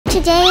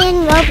Today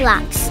in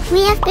Roblox,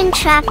 we have been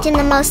trapped in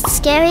the most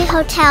scary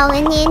hotel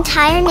in the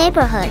entire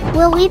neighborhood.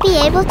 Will we be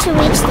able to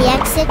reach the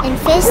exit and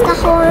face the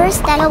horrors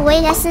that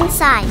await us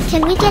inside?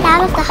 Can we get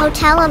out of the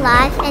hotel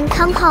alive and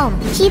come home?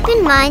 Keep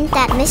in mind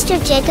that Mr.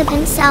 Jacob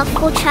himself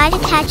will try to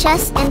catch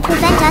us and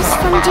prevent us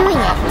from doing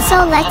it.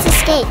 So let's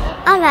escape.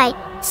 Alright,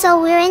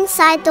 so we're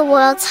inside the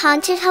world's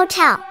haunted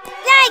hotel.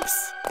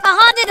 Yikes! A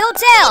haunted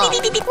hotel!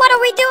 What are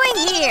we doing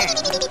here?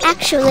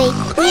 Actually,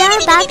 we are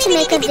about to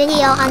make a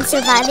video on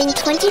surviving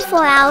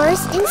 24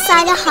 hours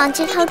inside a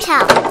haunted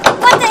hotel.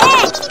 What the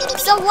heck?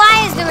 So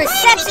why is the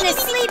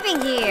receptionist sleeping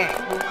here?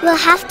 We'll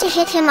have to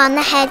hit him on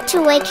the head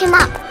to wake him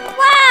up.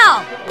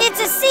 Wow!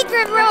 It's a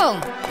secret room!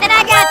 And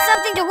I got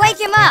something to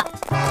wake him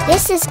up!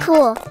 This is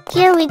cool.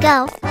 Here we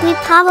go. We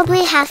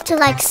probably have to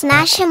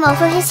smash him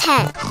over his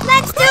head.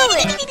 Let's do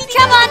it!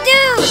 Come on,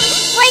 dude!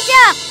 Wake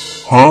up!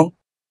 Huh?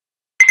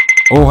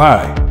 Oh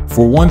hi.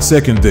 For 1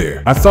 second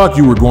there, I thought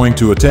you were going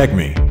to attack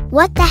me.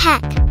 What the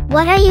heck?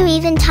 What are you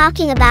even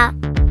talking about?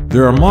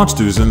 There are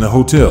monsters in the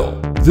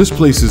hotel. This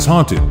place is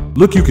haunted.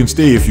 Look, you can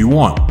stay if you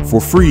want, for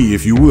free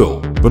if you will,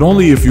 but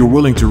only if you're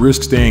willing to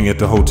risk staying at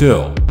the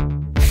hotel.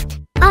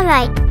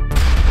 Alright.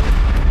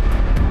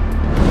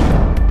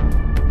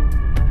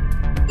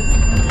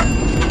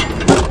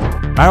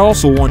 I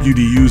also want you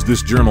to use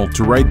this journal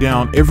to write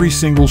down every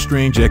single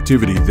strange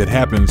activity that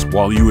happens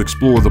while you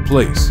explore the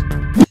place.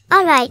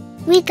 Alright,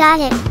 we got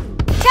it.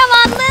 Come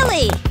on,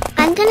 Lily!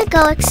 I'm gonna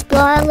go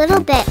explore a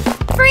little bit.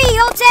 Free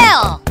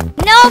hotel!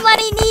 No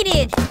money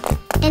needed!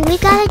 And we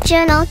got a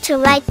journal to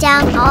write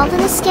down all of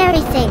the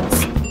scary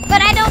things.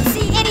 But I don't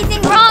see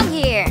anything wrong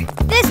here.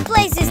 This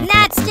place is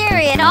not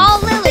scary at all,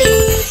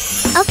 Lily.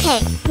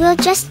 Okay, we'll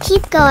just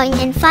keep going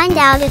and find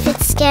out if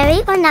it's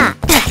scary or not.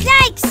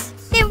 Yikes!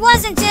 It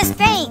wasn't just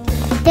paint.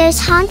 There's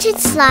haunted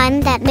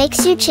slime that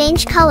makes you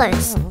change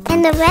colors.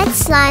 And the red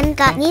slime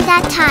got me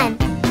that time.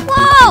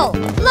 Whoa!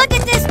 Look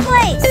at this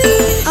place!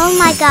 Oh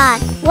my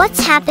god, what's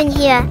happened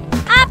here?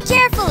 Up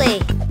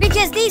carefully,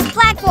 because these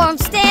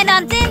platforms stand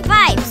on thin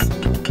pipes.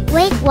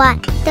 Wait,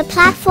 what? The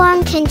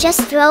platform can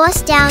just throw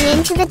us down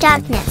into the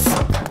darkness.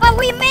 But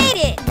we made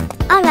it!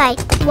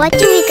 Alright, what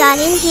do we got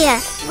in here?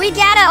 We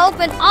gotta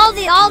open all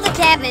the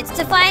cabinets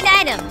to find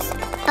items.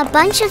 A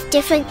bunch of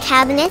different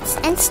cabinets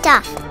and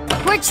stuff.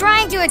 We're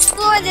trying to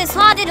explore this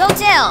haunted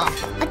hotel.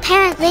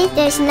 Apparently,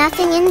 there's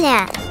nothing in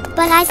there.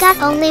 But I got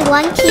only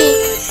one key.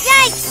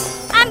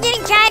 Yikes! I'm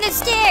getting kind of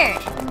scared.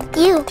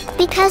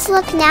 Because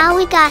look, now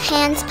we got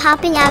hands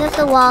popping out of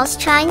the walls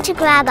trying to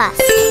grab us.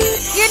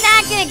 You're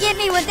not gonna get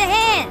me with the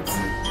hands.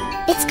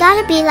 It's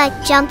gotta be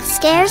like jump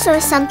scares or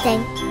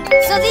something.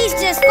 So these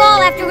just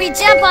fall after we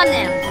jump on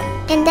them.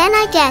 And then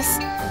I guess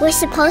we're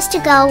supposed to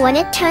go when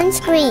it turns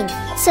green.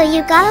 So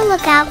you gotta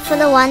look out for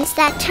the ones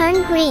that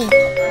turn green.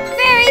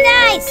 Very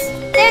nice!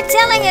 They're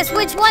telling us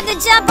which one to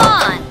jump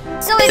on.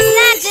 So it's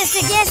not just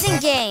a guessing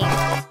game.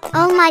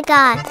 Oh my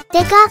god,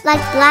 they got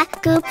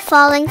black goop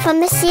falling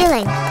from the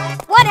ceiling.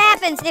 What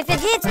happens if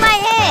it hits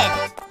my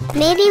head?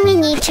 Maybe we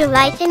need to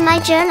write in my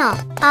journal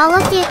all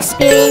of the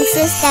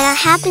experiences that are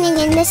happening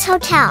in this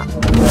hotel.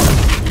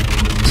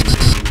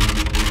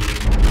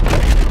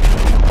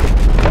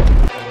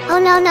 Oh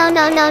no.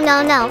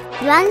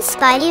 Run,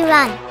 Spidey,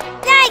 run.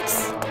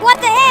 Yikes!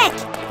 What the heck?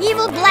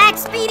 Evil black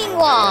speeding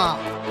wall.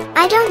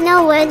 I don't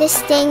know where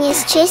this thing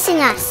is chasing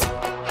us.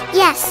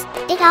 Yes,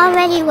 it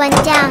already went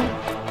down.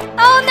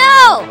 Oh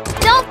no!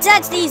 Don't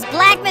touch these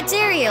black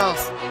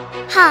materials.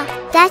 Huh,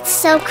 that's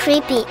so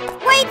creepy.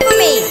 Wait for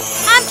me!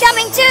 I'm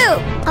coming too!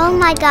 Oh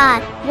my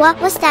god,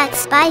 what was that,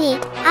 Spidey?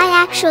 I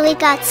actually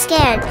got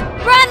scared.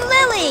 Run,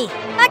 Lily!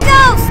 A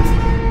ghost!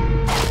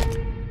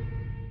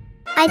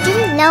 I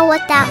didn't know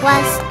what that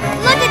was.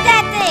 Look at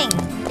that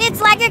thing! It's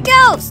like a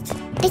ghost!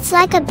 It's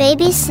like a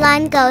baby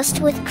slime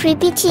ghost with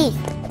creepy teeth.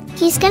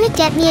 He's gonna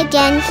get me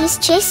again, he's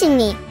chasing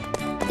me.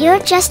 You're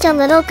just a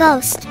little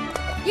ghost.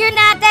 You're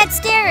not that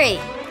scary.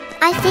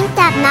 I think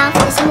that mouth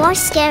is more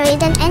scary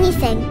than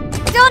anything.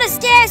 Go to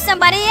scare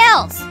somebody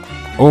else.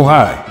 Oh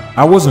hi.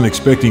 I wasn't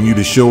expecting you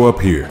to show up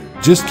here.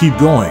 Just keep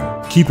going.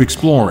 Keep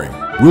exploring.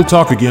 We'll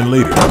talk again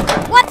later.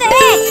 What the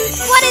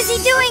heck? What is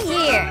he doing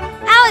here?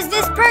 How has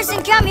this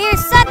person come here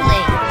suddenly?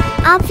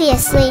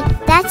 Obviously,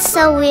 that's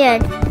so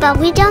weird, but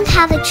we don't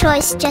have a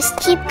choice, just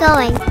keep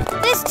going.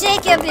 This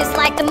Jacob is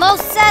like the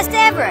most sus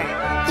ever.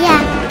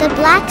 Yeah, the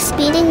black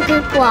speeding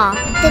goop wall,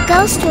 the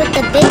ghost with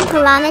the big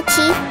piranha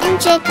teeth,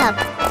 and Jacob.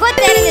 Put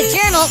that in the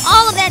journal,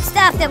 all of that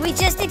stuff that we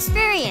just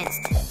experienced.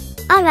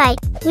 Alright,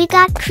 we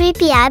got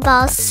creepy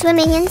eyeballs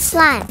swimming in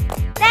slime.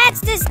 That's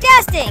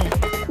disgusting.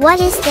 What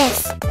is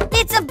this?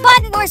 It's a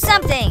button or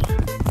something.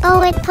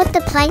 Oh, it put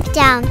the plank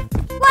down.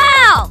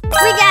 Wow!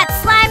 We got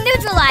slime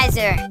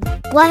neutralizer.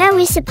 What are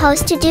we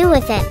supposed to do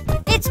with it?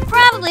 It's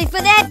probably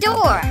for that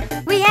door.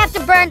 We have to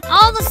burn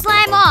all the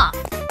slime off.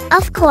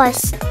 Of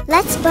course.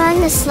 Let's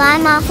burn the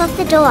slime off of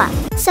the door,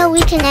 so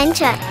we can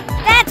enter.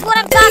 That's what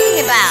I'm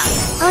talking about.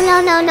 Oh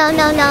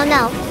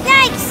no.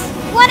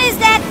 Yikes! What is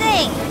that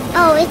thing?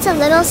 Oh, it's a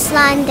little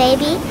slime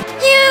baby.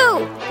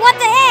 You! What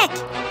the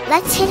heck?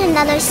 Let's hit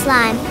another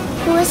slime.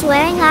 who is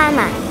wearing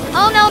armor.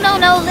 Oh no,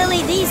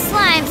 Lily, these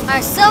slimes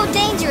are so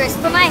dangerous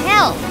for my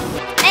health.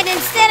 And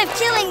instead of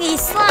killing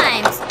these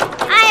slimes,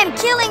 I am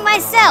killing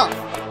myself.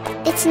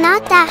 It's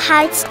not that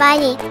hard,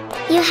 Spidey.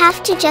 You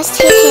have to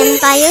just hit him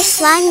by your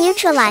slime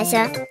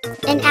neutralizer.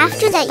 And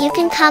after that you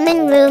can come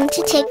in room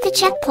to take the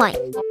checkpoint.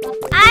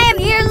 I am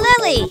here,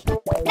 Lily.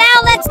 Now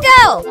let's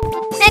go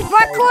and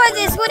parkour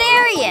this wood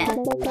area.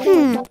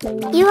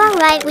 You are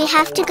right, we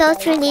have to go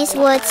through these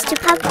woods to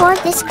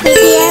parkour this creepy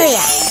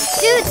area.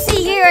 Dude,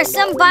 see, here are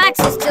some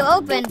boxes to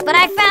open, but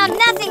I found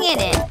nothing in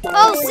it.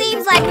 Oh,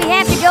 seems like we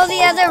have to go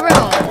the other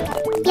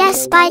room.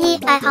 Yes,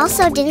 Spidey, I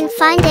also didn't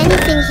find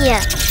anything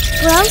here.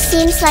 Bro,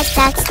 seems like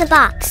that's the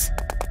box.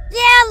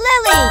 Yeah,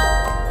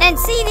 Lily! And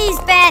see, these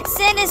bats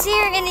sent us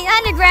here in the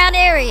underground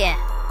area.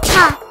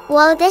 Huh,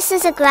 well, this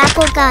is a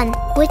grapple gun.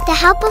 With the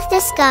help of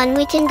this gun,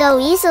 we can go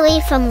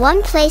easily from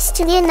one place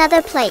to the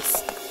another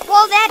place.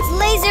 Well, that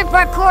laser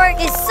parkour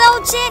is so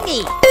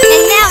chinny.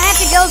 And now I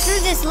have to go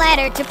through this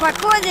ladder to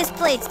parkour this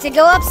place to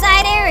go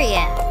upside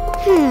area.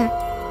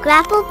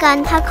 Grapple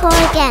gun parkour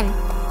again.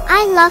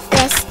 I love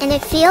this, and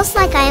it feels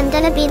like I am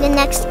gonna be the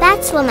next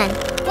Batswoman.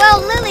 Well,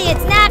 Lily,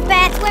 it's not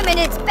Batswoman,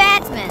 it's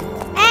Batsman.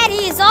 And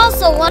he is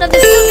also one of the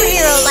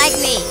superheroes like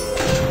me.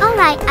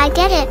 Alright, I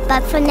get it,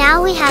 but for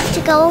now we have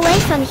to go away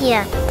from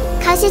here.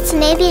 Cause it's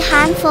maybe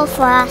harmful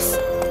for us.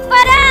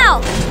 But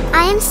how?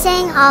 I am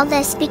saying all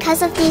this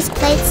because of these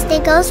plates, they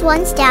goes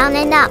once down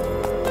and up.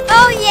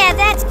 Oh yeah,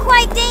 that's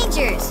quite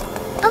dangerous.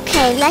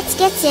 Okay, let's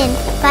get in,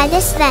 by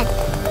this vent.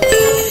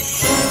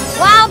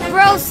 Wow,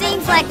 bro,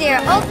 seems like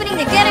they're opening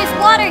the gutter's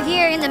water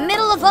here in the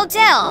middle of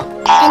hotel.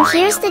 And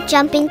here's the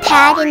jumping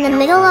pad in the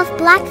middle of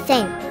black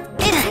thing.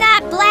 It's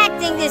not black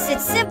thing,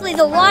 it's simply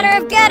the water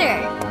of gutter.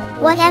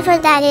 Whatever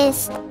that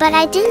is, but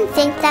I didn't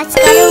think that's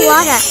gutter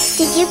water.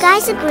 Did you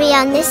guys agree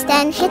on this?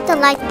 Then hit the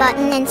like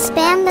button and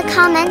spam the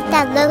comment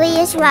that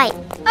Lily is right.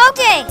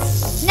 Okay,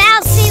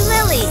 now see,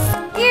 Lily,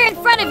 here in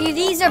front of you,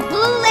 these are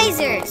blue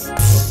lasers.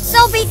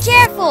 So be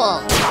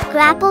careful.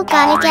 Grapple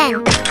gun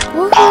again.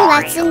 Woohoo,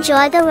 let's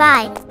enjoy the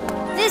ride.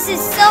 This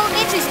is so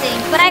interesting,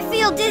 but I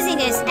feel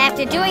dizziness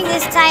after doing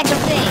this type of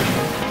thing.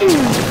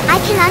 I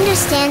can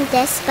understand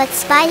this, but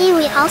Spidey,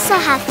 we also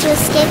have to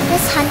escape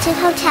this haunted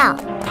hotel.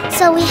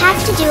 So we have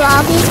to do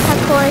all these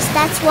parkours,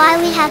 that's why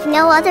we have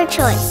no other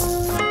choice.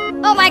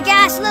 Oh my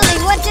gosh,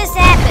 Lily, what just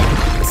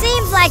happened?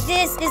 Seems like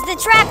this is the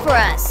trap for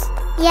us.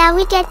 Yeah,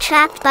 we get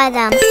trapped by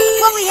them.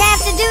 What we have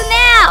to do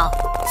now?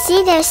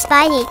 See there,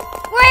 Spidey.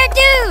 Where,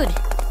 dude?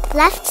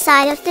 Left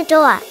side of the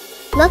door.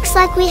 Looks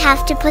like we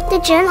have to put the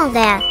journal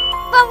there.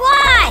 But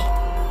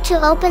why?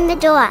 To open the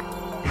door.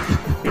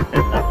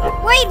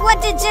 Wait,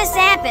 what did just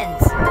happen?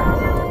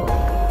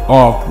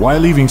 Why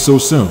leaving so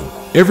soon?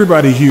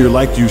 Everybody here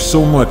liked you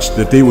so much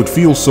that they would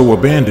feel so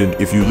abandoned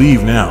if you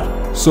leave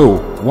now. So,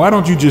 why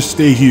don't you just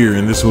stay here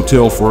in this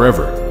hotel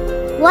forever?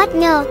 What?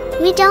 No,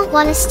 we don't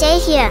want to stay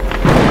here.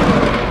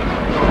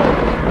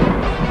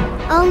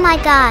 Oh my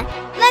god.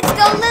 Let's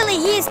go, Lily,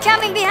 he is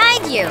coming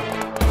behind you.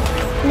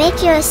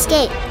 Make your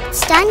escape.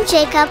 Stun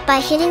Jacob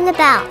by hitting the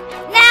bell.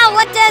 Now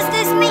what does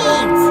this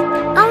mean?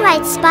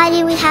 Alright,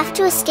 Spidey, we have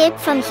to escape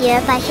from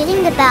here by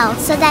hitting the bell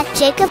so that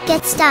Jacob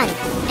gets stunned.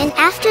 And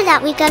after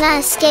that we gonna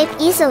escape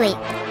easily.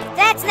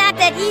 That's not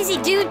that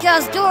easy, dude,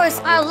 cause doors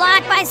are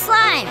locked by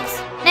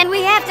slimes. And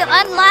we have to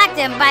unlock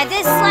them by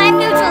this slime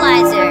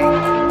neutralizer.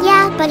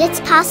 Yeah, but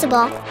it's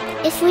possible.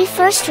 If we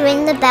first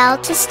ring the bell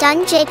to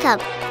stun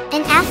Jacob.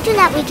 And after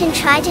that we can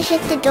try to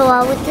hit the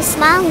door with the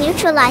smile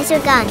neutralizer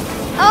gun.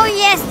 Oh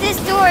yes, this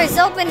door is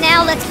open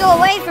now. Let's go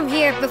away from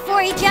here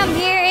before he come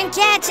here and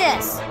catch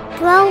us.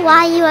 Bro,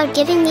 why you are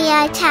giving me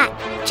an attack?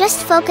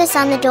 Just focus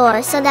on the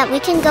door so that we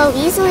can go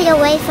easily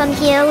away from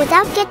here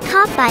without get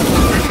caught by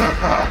him.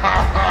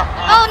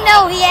 Oh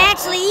no, he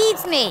actually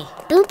eats me.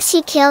 Oops,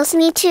 he kills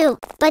me too.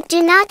 But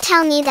do not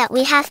tell me that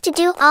we have to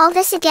do all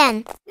this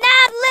again.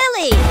 Not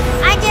Lily!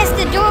 I guess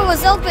the door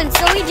was open,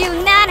 so we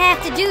do not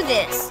have to do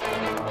this.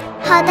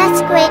 Huh,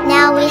 that's great.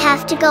 Now we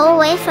have to go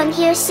away from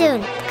here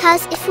soon.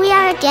 Cause if we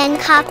are again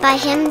caught by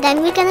him,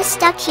 then we're gonna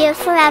stuck here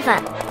forever.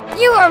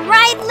 You are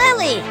right,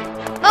 Lily!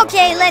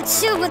 Okay,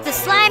 let's shoot with the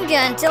slime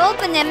gun to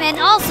open them and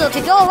also to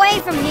go away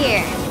from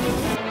here.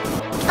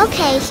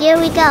 Okay, here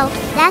we go.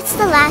 That's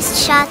the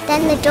last shot,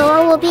 then the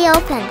door will be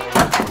open.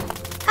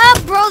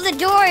 Up, bro, the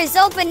door is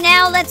open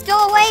now. Let's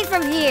go away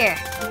from here.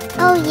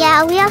 Oh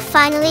yeah, we are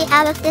finally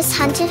out of this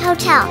haunted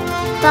hotel.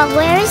 But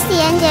where is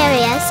the end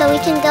area so we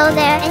can go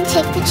there and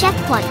take the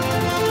checkpoint?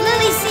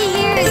 Lily, see,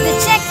 here is the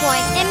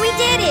checkpoint, and we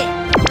did it!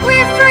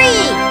 We're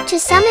free! To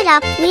sum it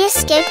up, we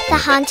escaped the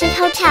haunted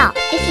hotel.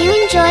 If you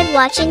enjoyed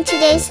watching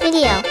today's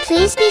video,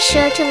 please be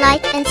sure to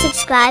like and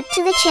subscribe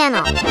to the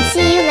channel.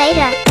 See you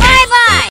later. Bye-bye!